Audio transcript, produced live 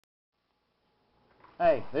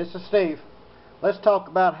Hey, this is Steve. Let's talk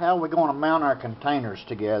about how we're going to mount our containers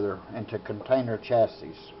together into container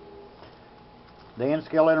chassis. The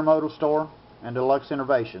N-Scale Intermodal store and Deluxe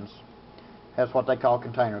Innovations has what they call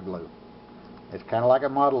container glue. It's kind of like a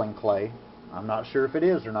modeling clay. I'm not sure if it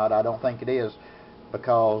is or not. I don't think it is,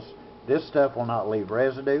 because this stuff will not leave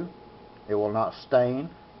residue, it will not stain,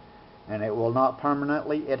 and it will not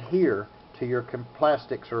permanently adhere to your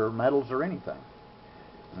plastics or metals or anything.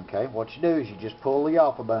 Okay, what you do is you just pull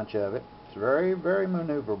off a bunch of it. It's very, very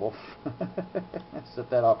maneuverable. Set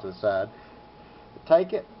that off to the side.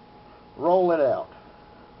 Take it, roll it out.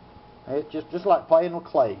 It's just like playing with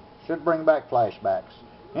clay. Should bring back flashbacks.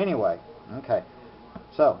 Anyway, okay.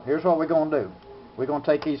 So here's what we're going to do. We're going to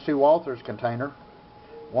take these two Walthers container.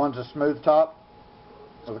 One's a smooth top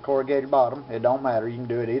with a corrugated bottom. It don't matter. You can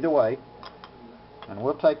do it either way. And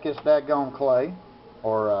we'll take this daggone clay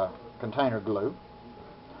or container glue,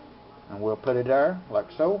 and we'll put it there like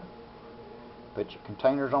so. Put your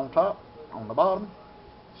containers on top, on the bottom.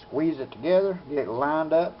 Squeeze it together, get it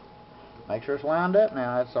lined up. Make sure it's lined up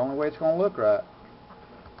now. That's the only way it's going to look right.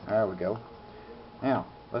 There we go. Now,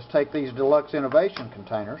 let's take these Deluxe Innovation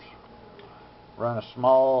containers. Run a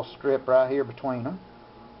small strip right here between them.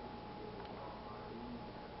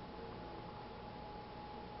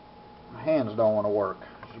 My hands don't want to work.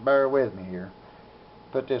 Just bear with me here.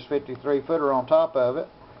 Put this 53 footer on top of it.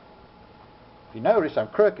 If you notice, I'm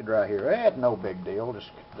crooked right here. That's no big deal.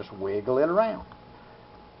 Just wiggle it around.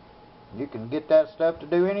 You can get that stuff to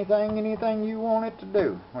do anything you want it to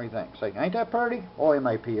do. What do you think? Say, ain't that pretty? Boy,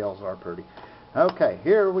 MAPLs are pretty. Okay,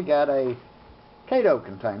 here we got a Cato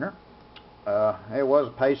container. It was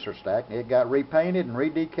a Pacer stack. It got repainted and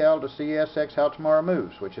redecaled to CSX How Tomorrow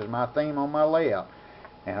Moves, which is my theme on my layout.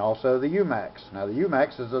 And also the UMAX. Now the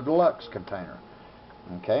UMAX is a deluxe container.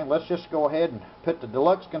 Okay, let's just go ahead and put the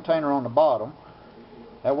deluxe container on the bottom.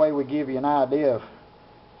 That way we give you an idea of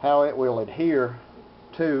how it will adhere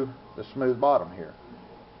to the smooth bottom here.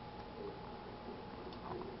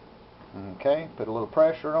 Okay, put a little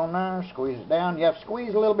pressure on there, squeeze it down. You have to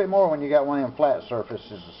squeeze a little bit more when you got one of them flat surfaces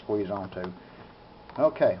to squeeze onto.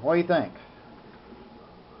 Okay, what do you think?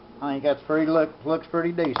 I think that's looks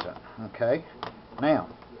pretty decent. Okay, now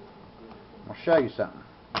I'll show you something.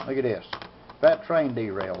 Look at this. Fat train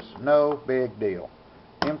derails, no big deal.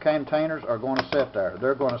 Them containers are going to sit there.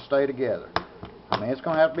 They're going to stay together. I mean, it's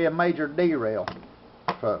going to have to be a major derail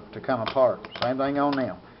to come apart. Same thing on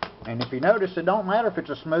them. And if you notice, it don't matter if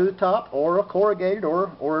it's a smooth top or a corrugated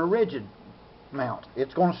or a rigid mount.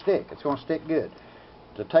 It's going to stick. It's going to stick good.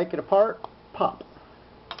 To take it apart, pop.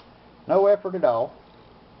 No effort at all.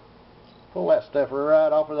 Pull that stuff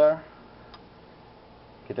right off of there.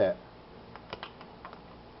 Get that.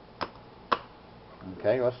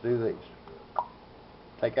 Okay, let's do these.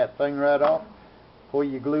 Take that thing right off. Pull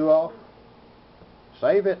your glue off.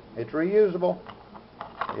 Save it. It's reusable.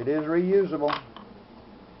 It is reusable.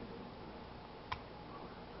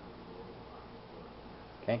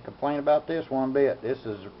 Can't complain about this one bit. This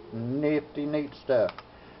is nifty, neat stuff.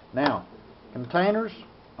 Now, containers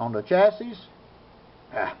on the chassis.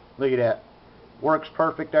 Look at that. Works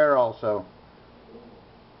perfect there also.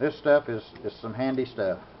 This stuff is some handy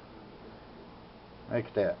stuff. Look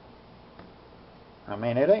at that. I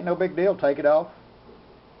mean, it ain't no big deal. Take it off.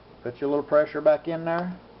 Put your little pressure back in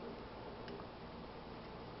there.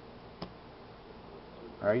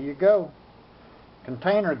 There you go.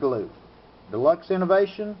 Container glue. Deluxe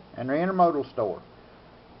Innovation and their Intermodal store.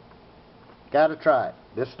 Gotta try it.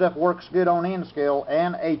 This stuff works good on N-scale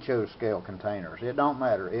and HO scale containers. It don't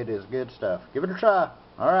matter. It is good stuff. Give it a try.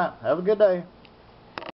 Alright, have a good day.